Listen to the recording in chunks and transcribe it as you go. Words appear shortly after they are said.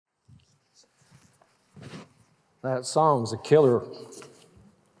That song's a killer.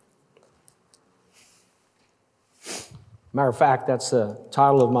 Matter of fact, that's the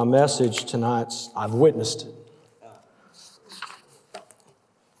title of my message tonight. I've witnessed it.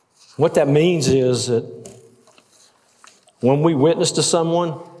 What that means is that when we witness to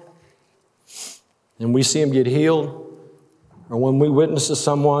someone and we see them get healed, or when we witness to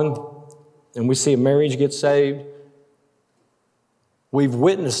someone and we see a marriage get saved, we've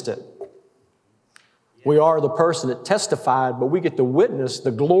witnessed it. We are the person that testified, but we get to witness the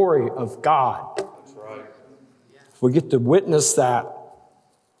glory of God. That's right. We get to witness that.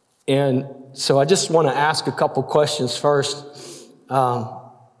 And so I just want to ask a couple questions first.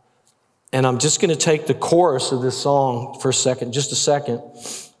 And I'm just going to take the chorus of this song for just a second.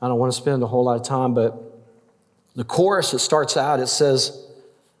 I don't want to spend a whole lot of time, but the chorus, it starts out, it says,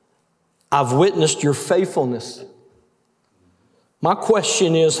 I've witnessed your faithfulness. My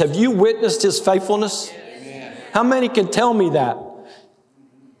question is, have you witnessed His faithfulness? Amen. How many can tell me that?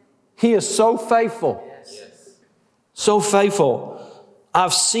 He is so faithful. Yes. So faithful.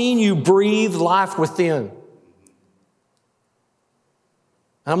 I've seen you breathe life within.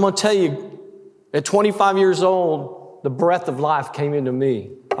 And I'm going to tell you, at 25 years old, the breath of life came into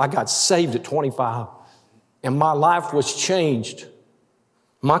me. I got saved at 25, and my life was changed.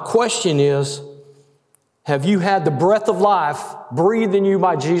 My question is, have you had the breath of life breathed in you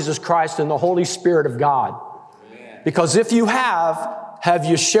by Jesus Christ and the Holy Spirit of God? Amen. Because if you have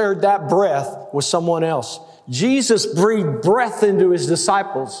you shared that breath with someone else? Jesus breathed breath into His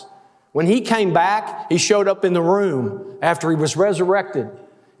disciples. When He came back, He showed up in the room after He was resurrected.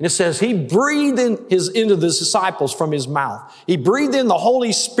 And it says He breathed into the disciples from His mouth. He breathed in the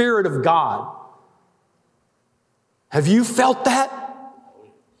Holy Spirit of God. Have you felt that?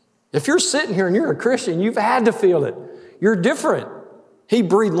 If you're sitting here and you're a Christian, you've had to feel it. You're different. He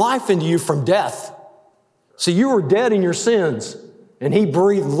breathed life into you from death. So you were dead in your sins, and He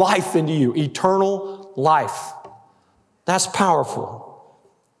breathed life into you, eternal life. That's powerful.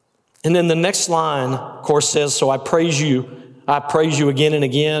 And then the next line, of course, says, so I praise you again and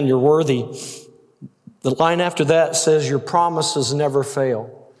again, you're worthy. The line after that says, your promises never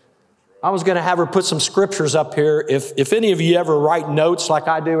fail. I was going to have her put some scriptures up here. If any of you ever write notes like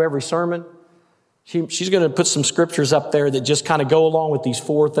I do every sermon, she's going to put some scriptures up there that just kind of go along with these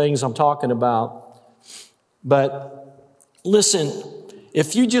four things I'm talking about. But listen,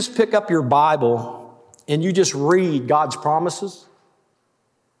 if you just pick up your Bible and you just read God's promises,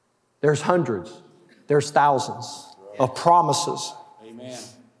 there's hundreds, there's thousands of promises. Amen.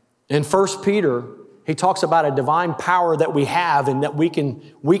 In 1 Peter, he talks about a divine power that we have and that we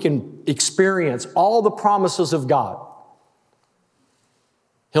can experience all the promises of God.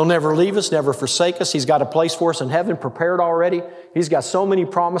 He'll never leave us, never forsake us. He's got a place for us in heaven prepared already. He's got so many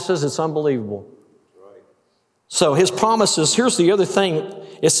promises, it's unbelievable. Right. So His promises, here's the other thing.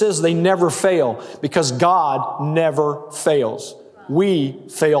 It says they never fail because God never fails. We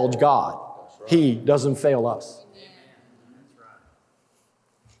failed God. He doesn't fail us.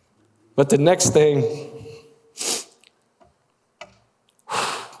 But the next thing,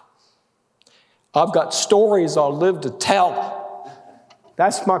 I've got stories I'll live to tell.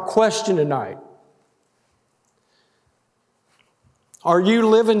 That's my question tonight. Are you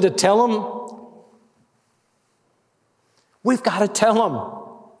living to tell them? We've got to tell them.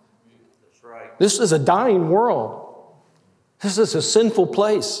 That's right. This is a dying world. This is a sinful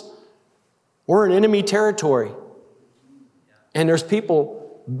place. We're in enemy territory. And there's people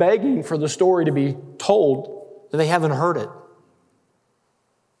begging for the story to be told that they haven't heard it.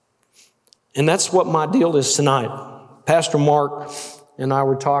 And that's what my deal is tonight. Pastor Mark and I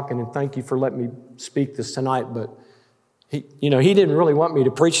were talking, and thank you for letting me speak this tonight, but he didn't really want me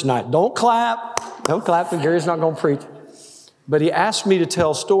to preach tonight. Don't clap, and Gary's not going to preach. But he asked me to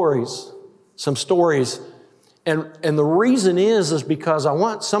tell stories, some stories. And the reason is because I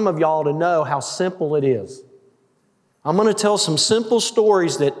want some of y'all to know how simple it is. I'm going to tell some simple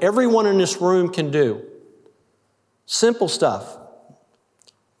stories that everyone in this room can do. Simple stuff.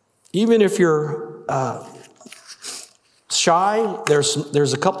 Even if you're shy,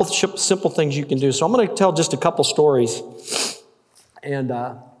 there's a couple simple things you can do. So I'm going to tell just a couple stories. And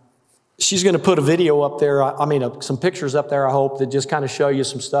she's going to put a video up there, some pictures up there, I hope, that just kind of show you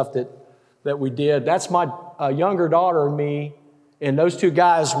some stuff that we did. That's my younger daughter and me, and those two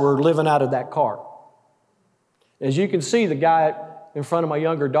guys were living out of that car. As you can see, the guy in front of my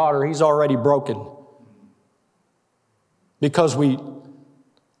younger daughter, he's already broken because we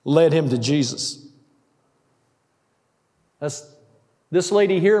led him to Jesus. This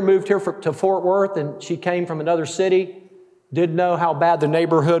lady here moved here to Fort Worth, and she came from another city, didn't know how bad the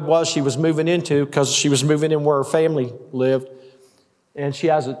neighborhood was she was moving into because she was moving in where her family lived. And she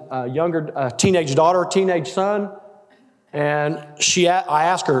has a teenage daughter, teenage son. And I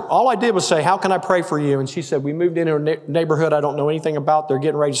asked her, all I did was say, how can I pray for you? And she said, we moved into a neighborhood I don't know anything about. They're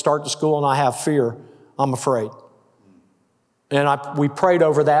getting ready to start the school, and I have fear. I'm afraid. And we prayed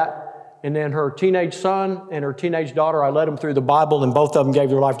over that. And then her teenage son and her teenage daughter, I led them through the Bible, and both of them gave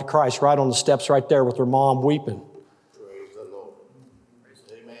their life to Christ right on the steps right there with their mom weeping. Praise the Lord.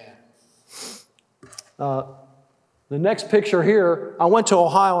 Amen. The next picture here, I went to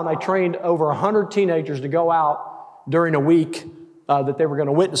Ohio and I trained over 100 teenagers to go out during a week that they were going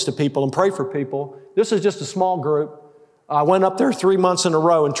to witness to people and pray for people. This is just a small group. I went up there 3 months in a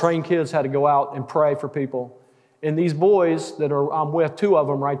row and trained kids how to go out and pray for people. And these boys I'm with, 2 of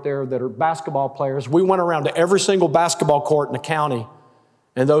them right there that are basketball players, we went around to every single basketball court in the county,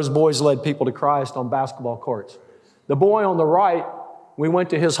 and those boys led people to Christ on basketball courts. The boy on the right, we went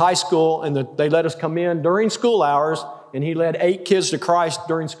to his high school, and they let us come in during school hours, and he led 8 kids to Christ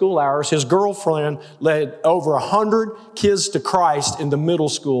during school hours. His girlfriend led over 100 kids to Christ in the middle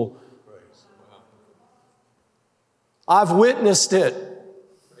school. I've witnessed it.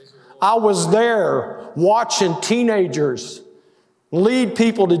 I was there watching teenagers lead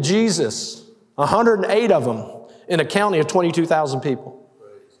people to Jesus, 108 of them in a county of 22,000 people.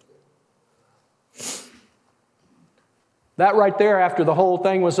 That right there, after the whole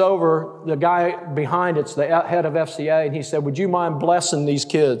thing was over, the guy behind it's the head of FCA, and he said, would you mind blessing these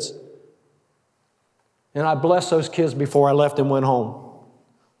kids? And I blessed those kids before I left and went home.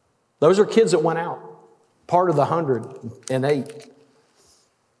 Those are kids that went out, part of the 108.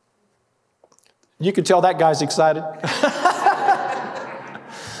 You can tell that guy's excited.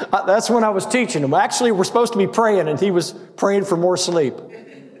 That's when I was teaching him. Actually, we're supposed to be praying, and he was praying for more sleep.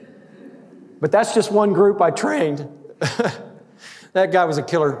 But that's just one group I trained. That guy was a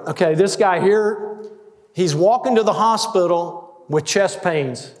killer. Okay, this guy here, he's walking to the hospital with chest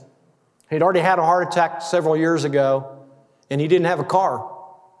pains. He'd already had a heart attack several years ago, and he didn't have a car.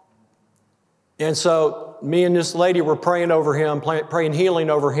 And so me and this lady were praying over him, praying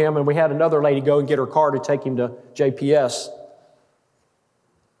healing over him, and we had another lady go and get her car to take him to JPS.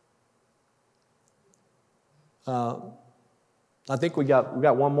 I think we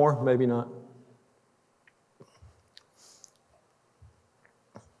got one more, maybe not.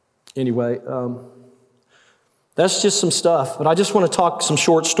 Anyway, that's just some stuff, but I just want to talk some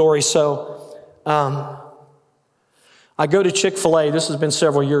short stories. So I go to Chick-fil-A. This has been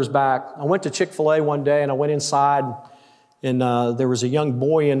several years back. I went to Chick-fil-A one day, and I went inside, and there was a young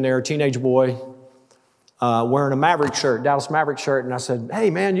boy in there, a teenage boy, wearing a Maverick shirt, Dallas Maverick shirt. And I said, hey,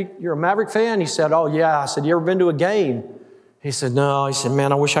 man, you're a Maverick fan? He said, oh, yeah. I said, you ever been to a game? He said, no. He said,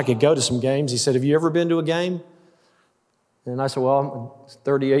 man, I wish I could go to some games. He said, have you ever been to a game? And I said, well, I'm a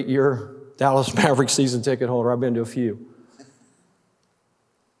 38-year Dallas Maverick season ticket holder. I've been to a few.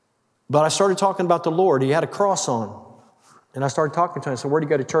 But I started talking about the Lord. He had a cross on. And I started talking to him. I said, where do you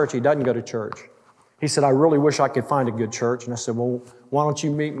go to church? He doesn't go to church. He said, I really wish I could find a good church. And I said, well, why don't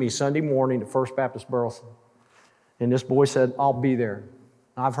you meet me Sunday morning at First Baptist Burleson? And this boy said, I'll be there.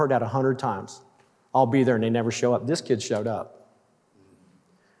 I've heard that 100 times. I'll be there, and they never show up. This kid showed up.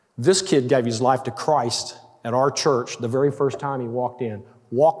 This kid gave his life to Christ at our church the very first time he walked in.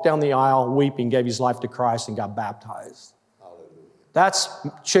 Walked down the aisle weeping, gave his life to Christ, and got baptized. Hallelujah. That's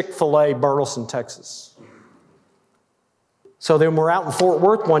Chick-fil-A, Burleson, Texas. So then we're out in Fort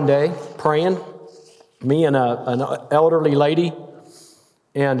Worth one day praying, me and an elderly lady,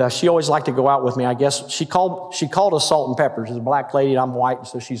 and she always liked to go out with me. I guess she called us Salt and Pepper. She's a black lady, and I'm white,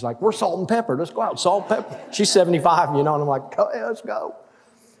 so she's like, we're Salt and Pepper. Let's go out, Salt and Pepper. She's 75, and I'm like, oh, yeah, let's go.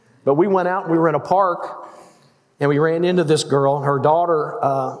 But we went out, and we were in a park, and we ran into this girl. Her daughter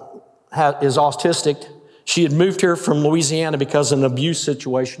is autistic. She had moved here from Louisiana because of an abuse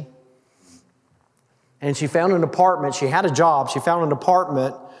situation. And she found an apartment. She had a job. She found an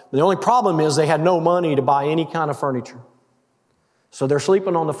apartment. The only problem is they had no money to buy any kind of furniture. So they're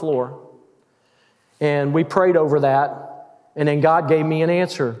sleeping on the floor. And we prayed over that. And then God gave me an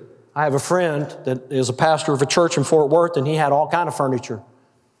answer. I have a friend that is a pastor of a church in Fort Worth, and he had all kind of furniture.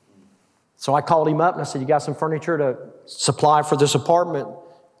 So I called him up and I said, you got some furniture to supply for this apartment?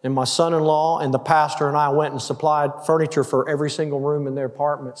 And my son-in-law and the pastor and I went and supplied furniture for every single room in their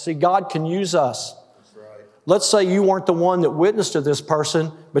apartment. See, God can use us. That's right. Let's say you weren't the one that witnessed to this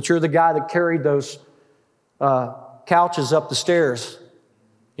person, but you're the guy that carried those couches up the stairs,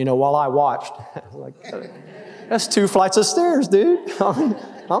 while I watched. Like, that's 2 flights of stairs, dude. I'm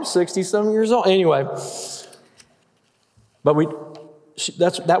 60-some years old. Anyway, but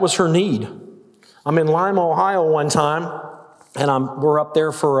that was her need. I'm in Lima, Ohio one time, and we're up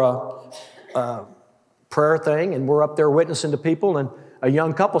there for a prayer thing, and we're up there witnessing to people, and a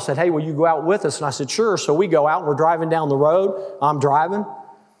young couple said, hey, will you go out with us? And I said, sure. So we go out, and we're driving down the road. I'm driving.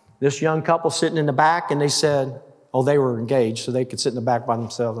 This young couple sitting in the back, and they said, oh, they were engaged, so they could sit in the back by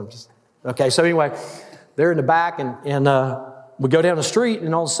themselves. Okay, so anyway, they're in the back, and we go down the street,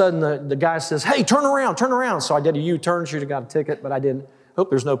 and all of a sudden the guy says, hey, turn around, turn around. So I did a U-turn, should have got a ticket, but I didn't. Hope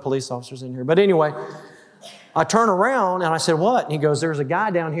there's no police officers in here. But anyway, I turn around, and I said, what? And he goes, there's a guy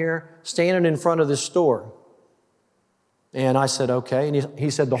down here standing in front of this store. And I said, okay. And he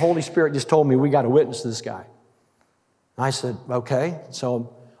said, the Holy Spirit just told me we got to witness to this guy. I said, okay.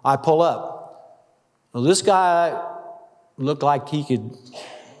 So I pull up. Well, this guy looked like he could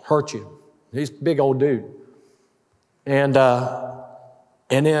hurt you. He's a big old dude. And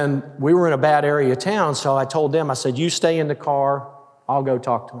then we were in a bad area of town, so I told them, I said, you stay in the car, I'll go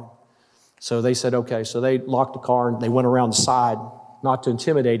talk to him. So they said, okay. So they locked the car, and they went around the side, not to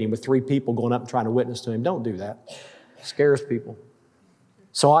intimidate him, with 3 people going up and trying to witness to him. Don't do that. It scares people.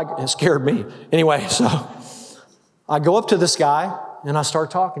 So it scared me. Anyway, so I go up to this guy, and I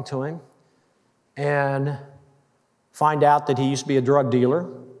start talking to him, and find out that he used to be a drug dealer,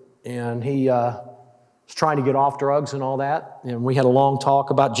 and he was trying to get off drugs and all that. And we had a long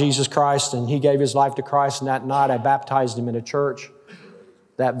talk about Jesus Christ, and he gave his life to Christ, and that night I baptized him in a church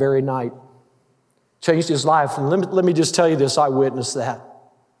that very night. Changed his life. And let me just tell you this, I witnessed that.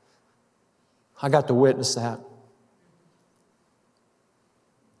 I got to witness that.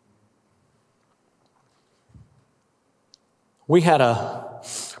 We got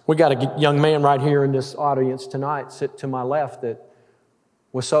a young man right here in this audience tonight, sit to my left, that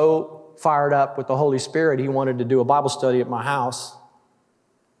was so fired up with the Holy Spirit, he wanted to do a Bible study at my house.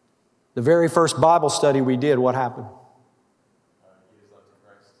 The very first Bible study we did, what happened?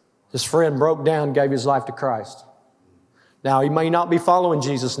 His friend broke down, gave his life to Christ. Now, he may not be following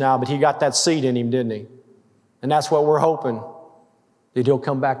Jesus now, but he got that seed in him, didn't he? And that's what we're hoping, that he'll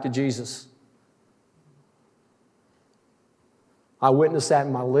come back to Jesus. I witnessed that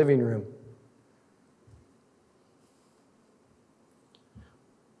in my living room.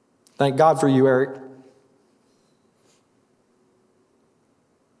 Thank God for you, Eric.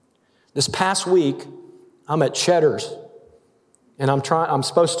 This past week, I'm at Cheddar's, and I'm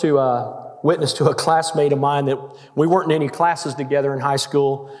supposed to witness to a classmate of mine that we weren't in any classes together in high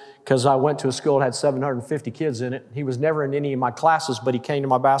school, because I went to a school that had 750 kids in it. He was never in any of my classes, but he came to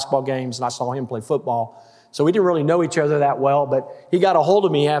my basketball games, and I saw him play football. So we didn't really know each other that well, but he got a hold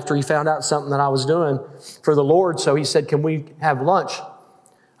of me after he found out something that I was doing for the Lord. So he said, can we have lunch?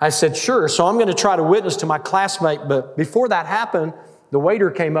 I said, sure. So I'm going to try to witness to my classmate. But before that happened, the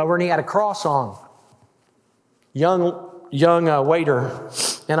waiter came over and he had a cross on. Young waiter.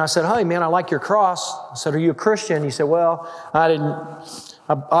 And I said, hey, man, I like your cross. I said, are you a Christian? He said, well,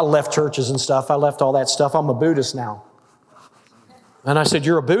 I left churches and stuff. I left all that stuff. I'm a Buddhist now. And I said,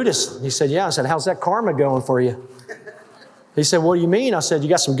 you're a Buddhist? He said, yeah. I said, how's that karma going for you? He said, what do you mean? I said, you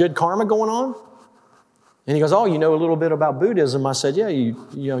got some good karma going on? And he goes, oh, you know a little bit about Buddhism. I said, yeah,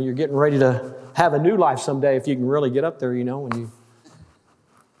 you're getting ready to have a new life someday if you can really get up there, if you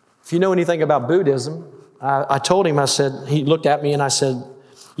know anything about Buddhism. I told him, I said, he looked at me and I said,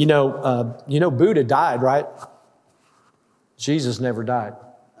 Buddha died, right? Jesus never died.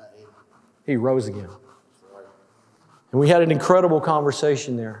 He rose again. And we had an incredible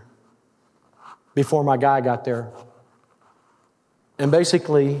conversation there before my guy got there. And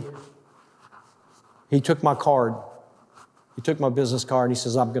basically, he took my card. He took my business card and he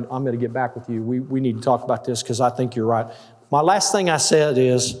says, I'm going to get back with you. We need to talk about this because I think you're right. My last thing I said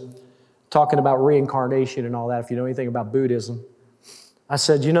is, talking about reincarnation and all that, if you know anything about Buddhism, I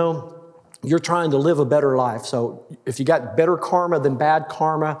said, you're trying to live a better life. So if you got better karma than bad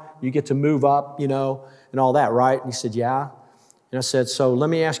karma, you get to move up, and all that, right? And he said, yeah. And I said, so let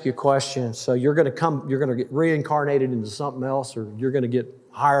me ask you a question. So you're going to get reincarnated into something else, or you're going to get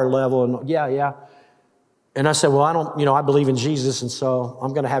higher level? And yeah. And I said, well, I believe in Jesus, and so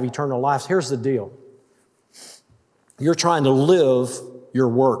I'm going to have eternal life. Here's the deal. You're trying to live your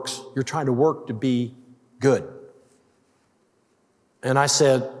works. You're trying to work to be good. And I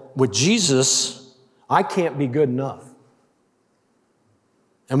said, with Jesus, I can't be good enough.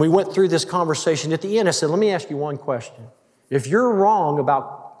 And we went through this conversation. At the end, I said, let me ask you one question. If you're wrong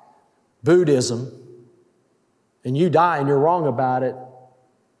about Buddhism and you die and you're wrong about it,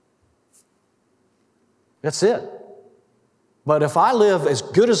 that's it. But if I live as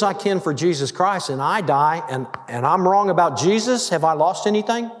good as I can for Jesus Christ and I die and I'm wrong about Jesus, have I lost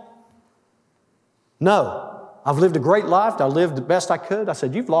anything? No. I've lived a great life. I lived the best I could. I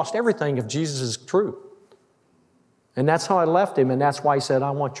said, you've lost everything if Jesus is true. And that's how I left him, and that's why he said,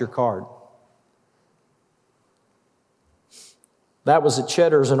 I want your card. That was at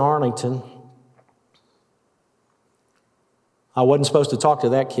Cheddar's in Arlington. I wasn't supposed to talk to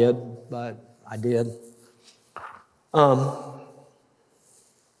that kid, but I did.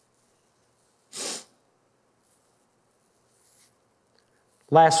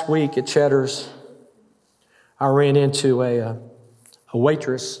 Last week at Cheddar's, I ran into a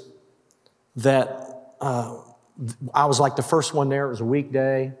waitress that I was like the first one there. It was a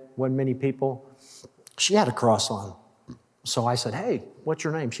weekday, wasn't many people. She had a cross on. So I said, hey, what's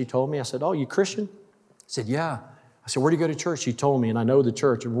your name? She told me. I said, oh, you Christian? I said, yeah. I said, where do you go to church? She told me, and I know the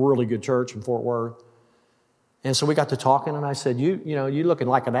church, a really good church in Fort Worth. And so we got to talking, and I said, you looking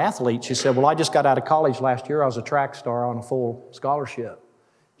like an athlete. She said, well, I just got out of college last year. I was a track star on a full scholarship.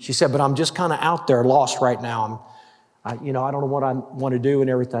 She said, but I'm just kind of out there lost right now. I don't know what I want to do and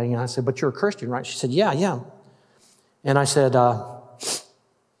everything. And I said, but you're a Christian, right? She said, yeah. And I said,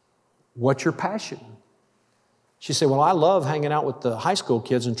 what's your passion? She said, well, I love hanging out with the high school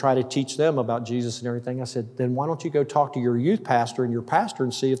kids and try to teach them about Jesus and everything. I said, then why don't you go talk to your youth pastor and your pastor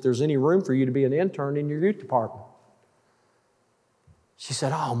and see if there's any room for you to be an intern in your youth department. She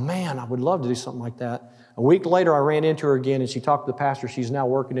said, oh man, I would love to do something like that. A week later, I ran into her again and she talked to the pastor. She's now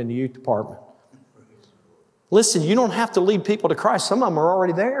working in the youth department. Listen, you don't have to lead people to Christ. Some of them are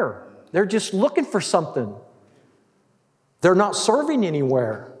already there. They're just looking for something. They're not serving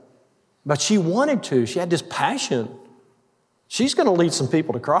anywhere. But she wanted to. She had this passion. She's going to lead some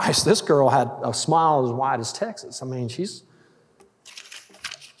people to Christ. This girl had a smile as wide as Texas. I mean,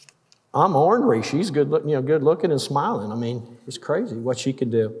 I'm ornery. She's good looking and smiling. I mean, it's crazy what she could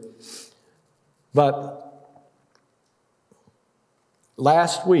do. But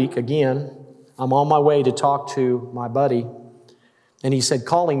last week, again, I'm on my way to talk to my buddy, and he said,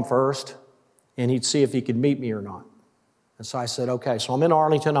 call him first, and he'd see if he could meet me or not. And so I said, okay. So I'm in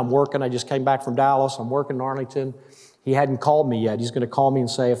Arlington. I'm working. I just came back from Dallas. I'm working in Arlington. He hadn't called me yet. He's going to call me and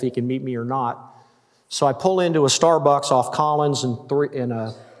say if he can meet me or not. So I pull into a Starbucks off Collins and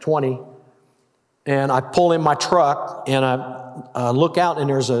 20, and I pull in my truck, and I look out, and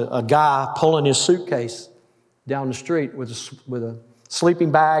there's a guy pulling his suitcase down the street with a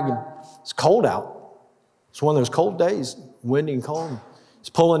sleeping bag, and it's cold out. It's one of those cold days, windy and cold.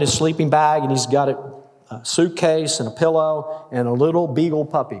 He's pulling his sleeping bag, and he's got a suitcase and a pillow and a little beagle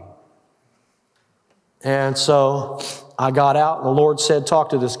puppy. And so I got out, and the Lord said,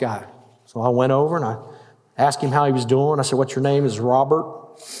 talk to this guy. So I went over, and I asked him how he was doing. I said, what's your name? Is Robert.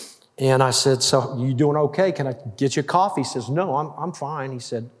 And I said, so you doing okay? Can I get you a coffee? He says, no, I'm fine. He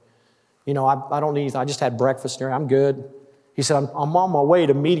said, I don't need anything. I just had breakfast there. I'm good. He said, I'm on my way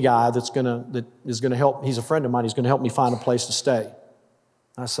to meet a guy that is going to help. He's a friend of mine. He's going to help me find a place to stay.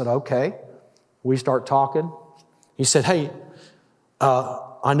 I said, okay. We start talking. He said, hey,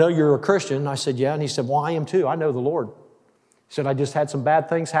 I know you're a Christian. I said, yeah. And he said, well, I am too. I know the Lord. He said, I just had some bad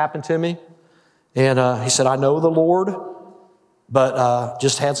things happen to me. And he said, I know the Lord, but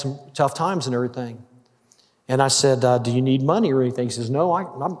just had some tough times and everything. And I said, do you need money or anything? He says, no,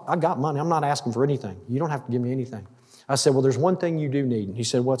 I got money. I'm not asking for anything. You don't have to give me anything. I said, well, there's one thing you do need. And he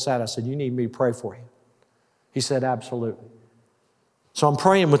said, what's that? I said, you need me to pray for you. He said, absolutely. So I'm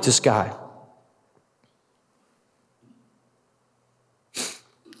praying with this guy.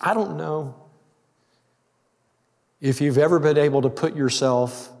 I don't know if you've ever been able to put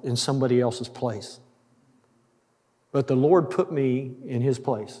yourself in somebody else's place, but the Lord put me in His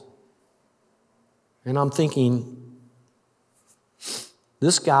place. And I'm thinking,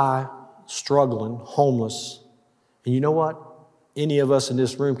 this guy struggling, homeless, and you know what? Any of us in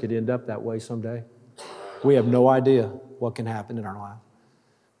this room could end up that way someday. We have no idea what can happen in our life.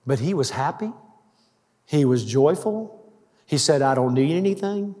 But he was happy. He was joyful. He said, I don't need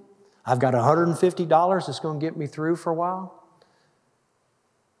anything. I've got $150 that's going to get me through for a while.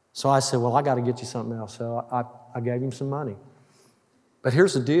 So I said, well, I got to get you something else. So I gave him some money. But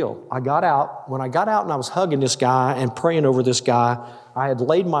here's the deal. I got out. When I got out and I was hugging this guy and praying over this guy, I had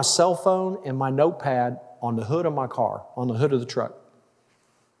laid my cell phone and my notepad on the hood of my car, on the hood of the truck.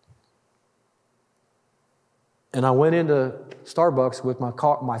 And I went into Starbucks with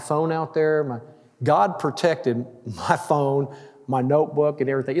my phone out there. God protected my phone, my notebook, and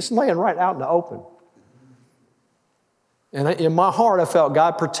everything. It's laying right out in the open. And in my heart, I felt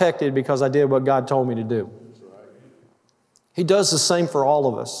God protected because I did what God told me to do. He does the same for all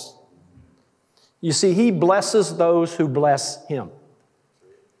of us. You see, He blesses those who bless Him.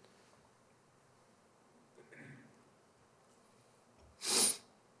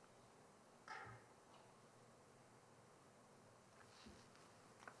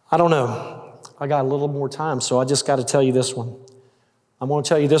 I don't know. I got a little more time, so I just got to tell you this one. I'm going to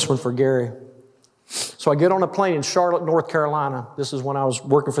tell you this one for Gary. So I get on a plane in Charlotte, North Carolina. This is when I was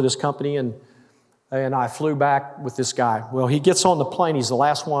working for this company, and I flew back with this guy. Well, he gets on the plane. He's the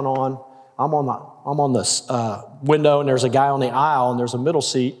last one on. I'm on the window, and there's a guy on the aisle, and there's a middle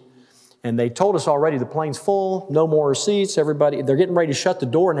seat. And they told us already the plane's full, no more seats. Everybody, they're getting ready to shut the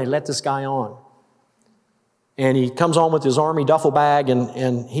door, and they let this guy on. And he comes on with his army duffel bag,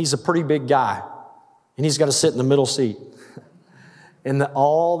 and he's a pretty big guy. And he's got to sit in the middle seat. And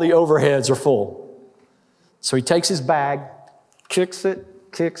all the overheads are full. So he takes his bag, kicks it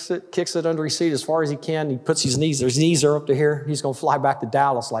under his seat as far as he can. He puts his knees are up to here. He's going to fly back to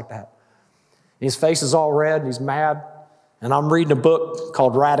Dallas like that. And his face is all red, and he's mad. And I'm reading a book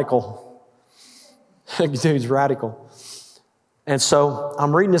called Radical. Dude's radical. And so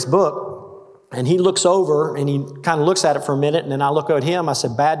I'm reading this book, and he looks over, and he kind of looks at it for a minute, and then I look at him. I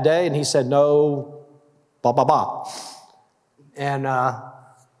said, bad day? And he said, no, blah, blah, blah. And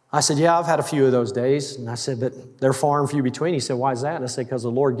I said, yeah, I've had a few of those days. And I said, but they're far and few between. He said, why is that? And I said, because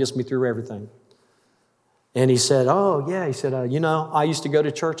the Lord gets me through everything. And he said, oh, yeah. He said, I used to go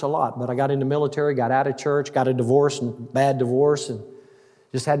to church a lot, but I got in the military, got out of church, got a divorce, and bad divorce, and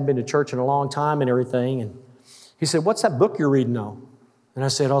just hadn't been to church in a long time and everything. And he said, what's that book you're reading on? And I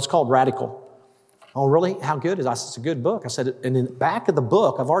said, oh, it's called Radical. Oh, really? How good is it? I said, it's a good book. I said, and in the back of the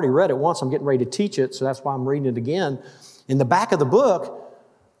book, I've already read it once. I'm getting ready to teach it, so that's why I'm reading it again. In the back of the book,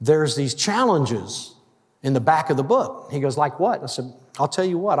 there's these challenges in the back of the book. He goes, like what? I said, I'll tell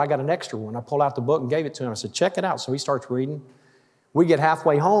you what, I got an extra one. I pulled out the book and gave it to him. I said, check it out. So he starts reading. We get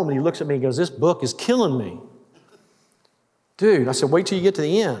halfway home, and he looks at me and goes, this book is killing me. Dude, I said, wait till you get to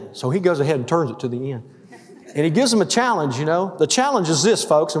the end. So he goes ahead and turns it to the end. And he gives them a challenge, The challenge is this,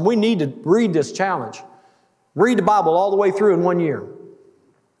 folks, and we need to read this challenge. Read the Bible all the way through in 1 year.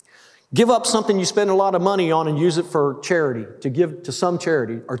 Give up something you spend a lot of money on and use it for charity, to give to some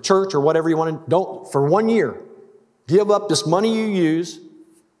charity or church or whatever you want to. For 1 year, give up this money you use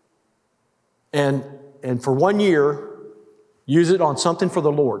and for 1 year, use it on something for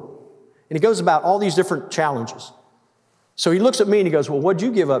the Lord. And he goes about all these different challenges. So he looks at me and he goes, well, what'd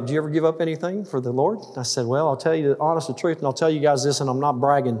you give up? Did you ever give up anything for the Lord? I said, well, I'll tell you the honest truth, and I'll tell you guys this, and I'm not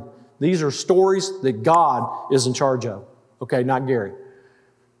bragging. These are stories that God is in charge of. Okay, not Gary.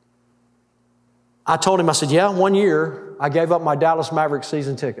 I told him, I said, yeah, 1 year, I gave up my Dallas Mavericks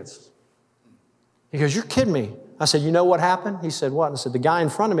season tickets. He goes, you're kidding me. I said, you know what happened? He said, what? And I said, the guy in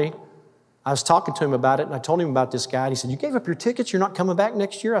front of me, I was talking to him about it, and I told him about this guy, and he said, you gave up your tickets? You're not coming back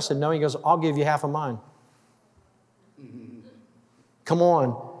next year? I said, no. He goes, I'll give you half of mine. Come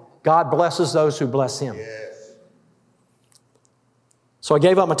on. God blesses those who bless him. Yes. So I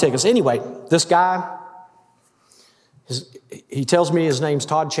gave up my tickets. Anyway, this guy, he tells me his name's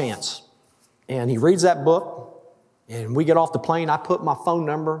Todd Chance. And he reads that book, and we get off the plane. I put my phone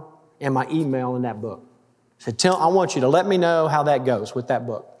number and my email in that book. I said, I want you to let me know how that goes with that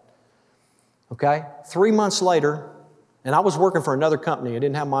book. Okay? 3 months later, and I was working for another company. I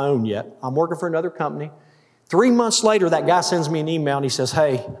didn't have my own yet. I'm working for another company. 3 months later, that guy sends me an email, and he says,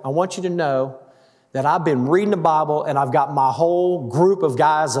 hey, I want you to know that I've been reading the Bible, and I've got my whole group of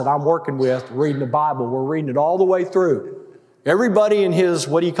guys that I'm working with reading the Bible. We're reading it all the way through. Everybody in his,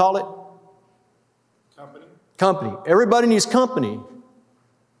 what do you call it? Company. Everybody in his company.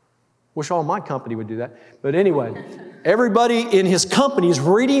 Wish all my company would do that. But anyway, everybody in his company is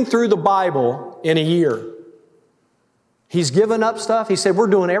reading through the Bible in a year. He's given up stuff. He said, we're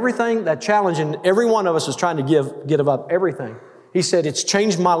doing everything, that challenge, and every one of us is trying to give up everything. He said, it's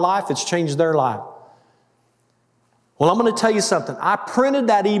changed my life. It's changed their life. Well, I'm going to tell you something. I printed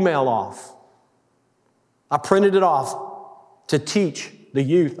that email off. I printed it off to teach the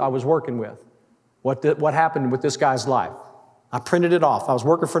youth I was working with what happened with this guy's life. I printed it off. I was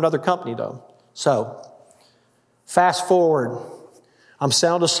working for another company, though. So, fast forward. I'm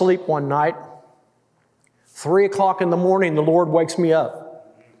sound asleep one night. 3 o'clock in the morning, the Lord wakes me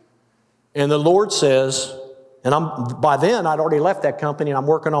up. And the Lord says, and by then, I'd already left that company, and I'm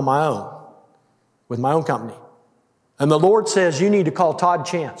working on my own, with my own company. And the Lord says, you need to call Todd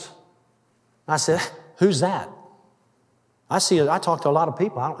Chance. I said, who's that? I talk to a lot of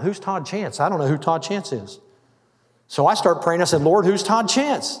people. Who's Todd Chance? I don't know who Todd Chance is. So I start praying. I said, Lord, who's Todd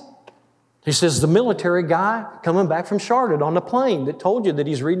Chance? He says, the military guy coming back from Charlotte on the plane that told you that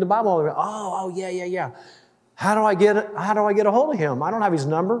he's reading the Bible. Oh, yeah. How do I get a hold of him? I don't have his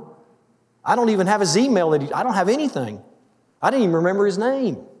number. I don't even have his email. I don't have anything. I didn't even remember his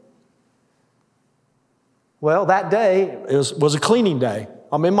name. Well, that day was a cleaning day.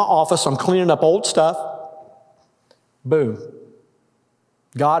 I'm in my office. I'm cleaning up old stuff. Boom.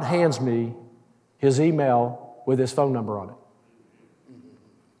 God hands me his email with his phone number on it.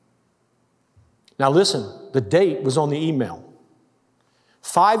 Now listen, the date was on the email.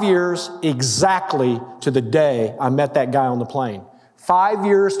 5 years exactly to the day I met that guy on the plane. 5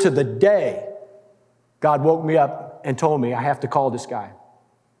 years to the day God woke me up and told me I have to call this guy.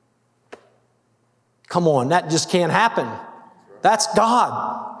 Come on, that just can't happen. That's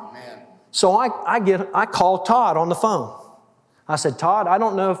God. Amen. So I call Todd on the phone. I said, Todd, I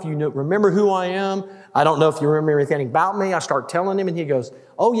don't know if you remember who I am. I don't know if you remember anything about me. I start telling him, and he goes,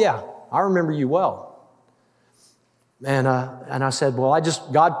 oh yeah, I remember you well. And I said, well,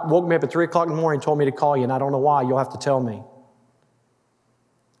 God woke me up at 3 o'clock in the morning and told me to call you, and I don't know why. You'll have to tell me.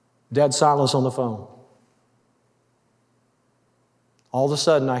 Dead silence on the phone. All of a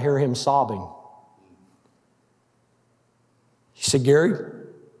sudden, I hear him sobbing. He said, Gary,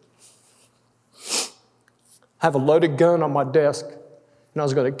 I have a loaded gun on my desk, and I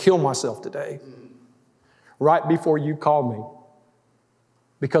was going to kill myself today, right before you called me,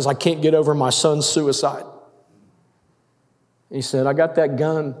 because I can't get over my son's suicide. He said, I got that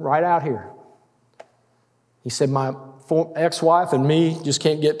gun right out here. He said, my ex-wife and me just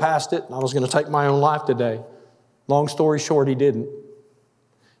can't get past it, and I was going to take my own life today. Long story short, he didn't.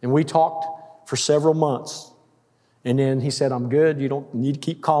 And we talked for several months. And then he said, I'm good. You don't need to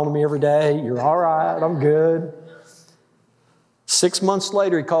keep calling me every day. You're all right. I'm good. 6 months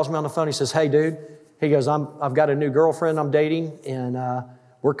later, he calls me on the phone. He says, hey, dude. He goes, I've got a new girlfriend I'm dating, and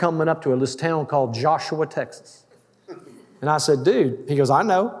we're coming up to this town called Joshua, Texas. And I said, dude. He goes, I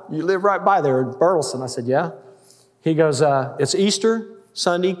know. You live right by there in Burleson. I said, yeah. He goes, it's Easter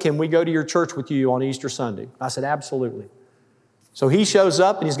Sunday. Can we go to your church with you on Easter Sunday? I said, absolutely. So he shows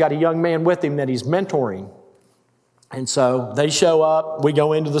up, and he's got a young man with him that he's mentoring. And so they show up. We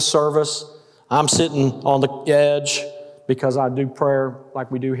go into the service. I'm sitting on the edge because I do prayer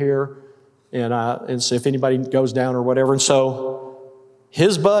like we do here. And so if anybody goes down or whatever. And so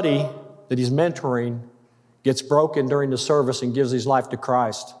his buddy that he's mentoring gets broken during the service and gives his life to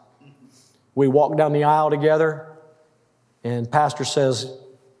Christ. We walk down the aisle together, and pastor says,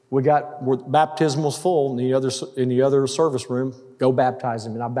 we're baptismal's full in the other service room. Go baptize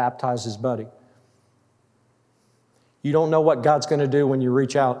him. And I baptized his buddy. You don't know what God's going to do when you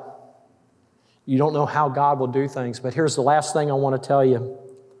reach out. You don't know how God will do things. But here's the last thing I want to tell you.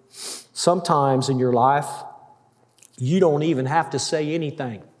 Sometimes in your life, you don't even have to say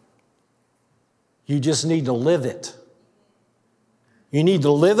anything. You just need to live it. You need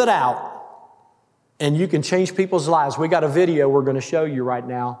to live it out, and you can change people's lives. We got a video we're going to show you right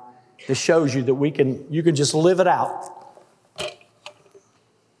now that shows you that you can just live it out.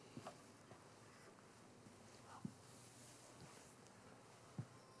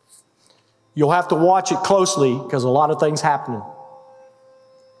 You'll have to watch it closely because a lot of things happening.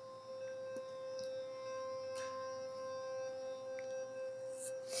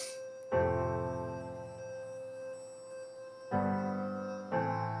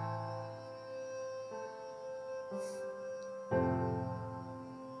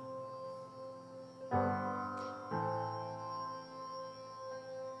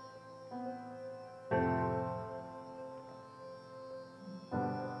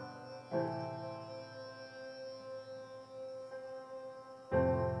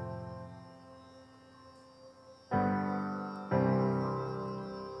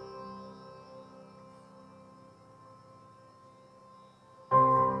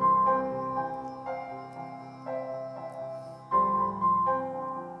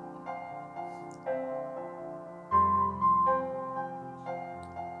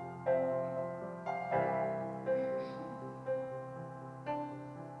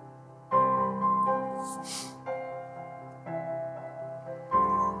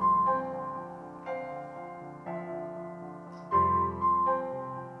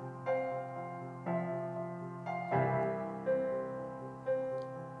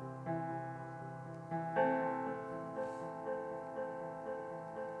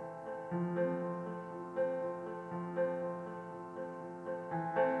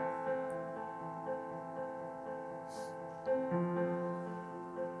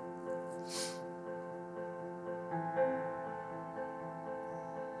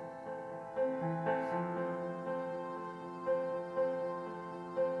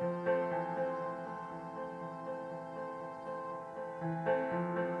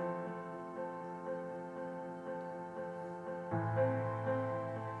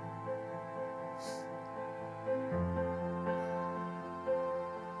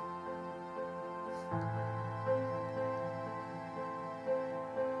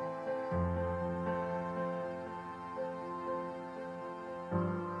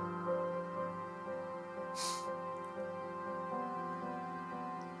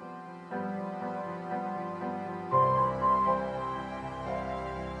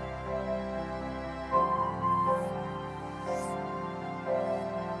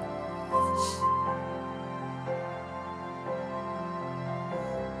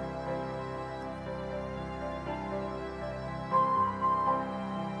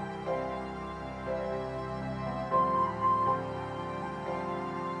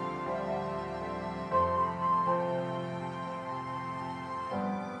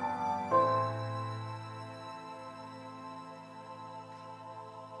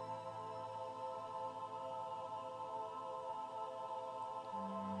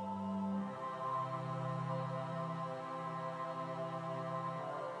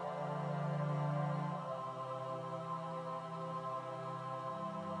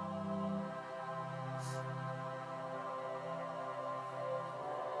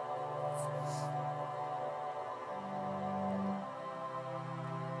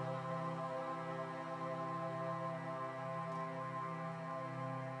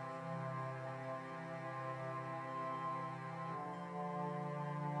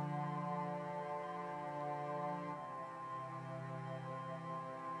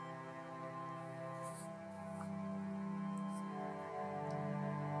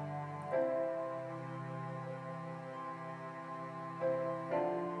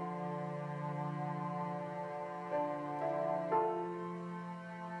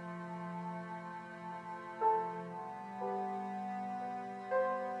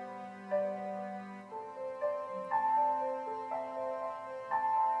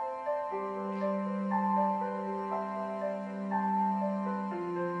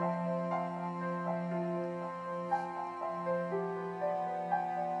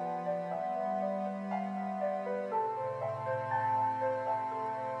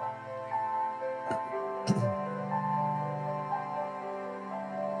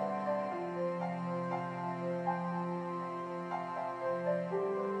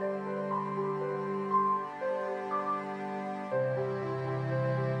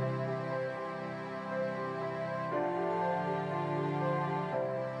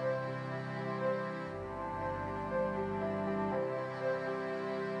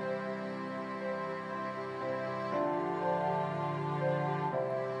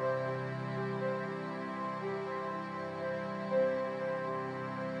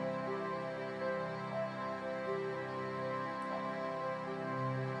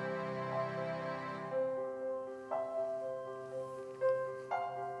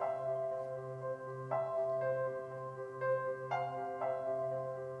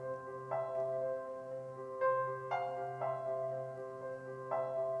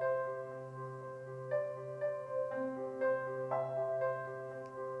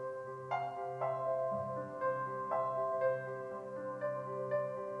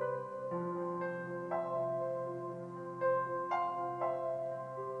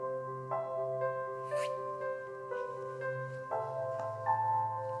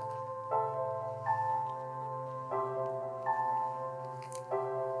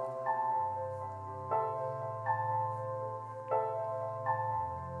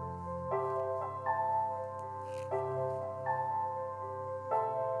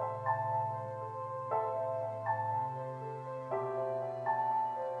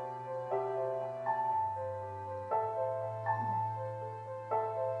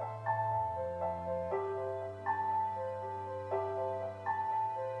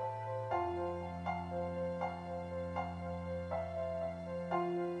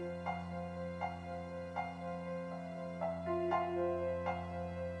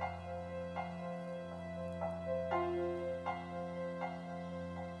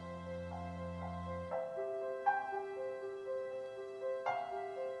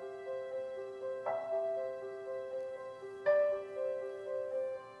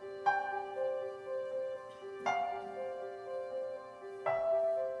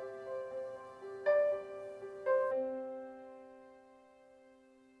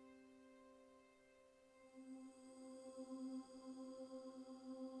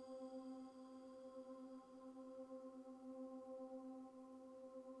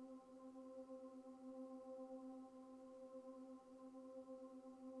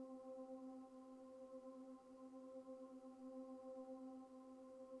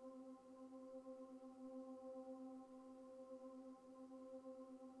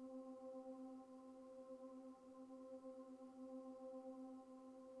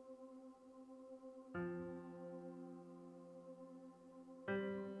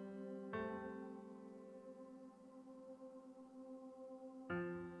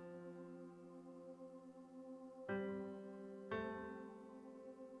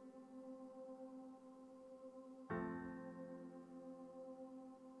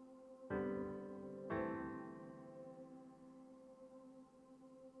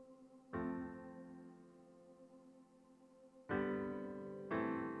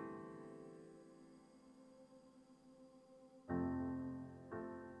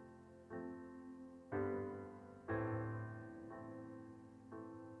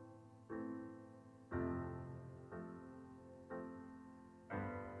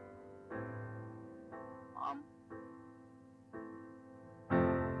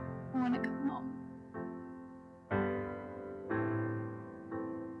 now.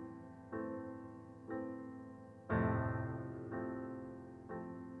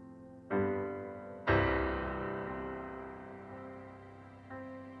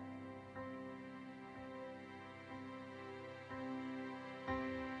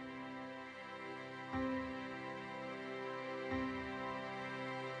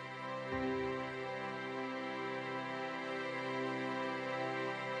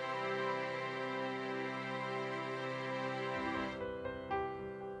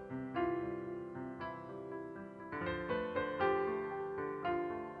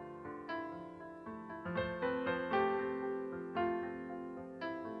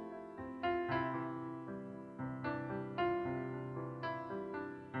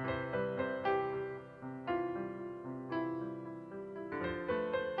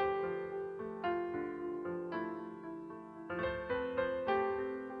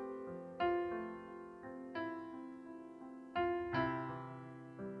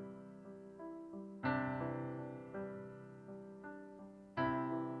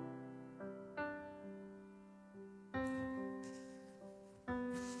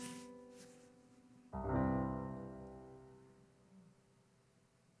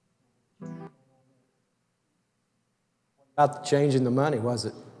 About the change in the money, was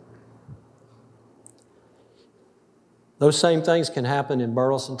it? Those same things can happen in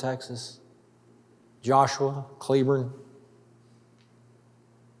Burleson, Texas, Joshua, Cleburne,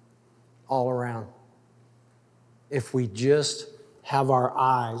 all around. If we just have our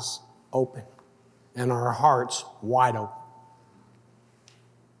eyes open and our hearts wide open.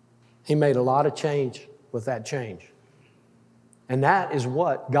 He made a lot of change with that change. And that is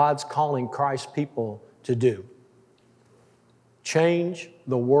what God's calling Christ's people to do. Change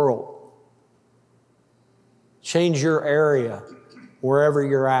the world. Change your area, wherever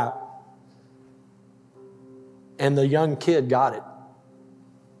you're at. And the young kid got it.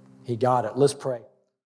 He got it. Let's pray.